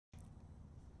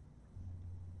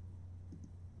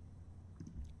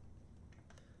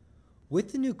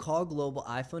With the new Call Global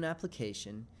iPhone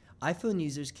application, iPhone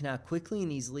users can now quickly and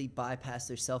easily bypass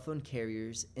their cell phone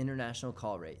carrier's international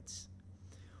call rates.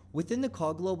 Within the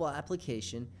Call Global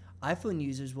application, iPhone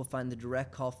users will find the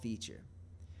Direct Call feature.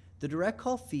 The Direct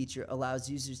Call feature allows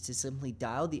users to simply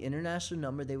dial the international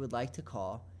number they would like to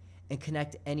call and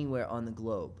connect anywhere on the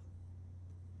globe.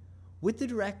 With the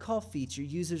Direct Call feature,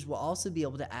 users will also be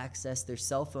able to access their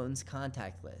cell phone's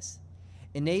contact list,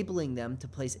 enabling them to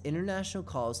place international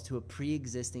calls to a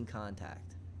pre-existing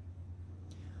contact.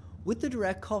 With the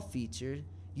Direct Call feature,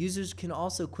 users can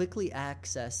also quickly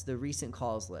access the Recent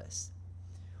Calls list.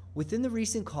 Within the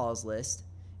Recent Calls list,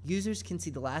 users can see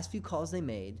the last few calls they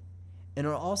made and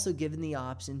are also given the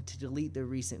option to delete their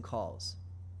recent calls.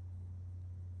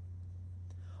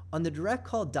 On the Direct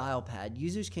Call dial pad,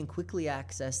 users can quickly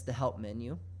access the Help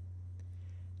menu,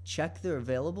 check their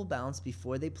available balance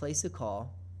before they place a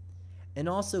call, and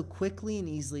also quickly and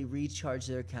easily recharge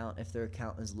their account if their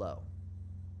account is low.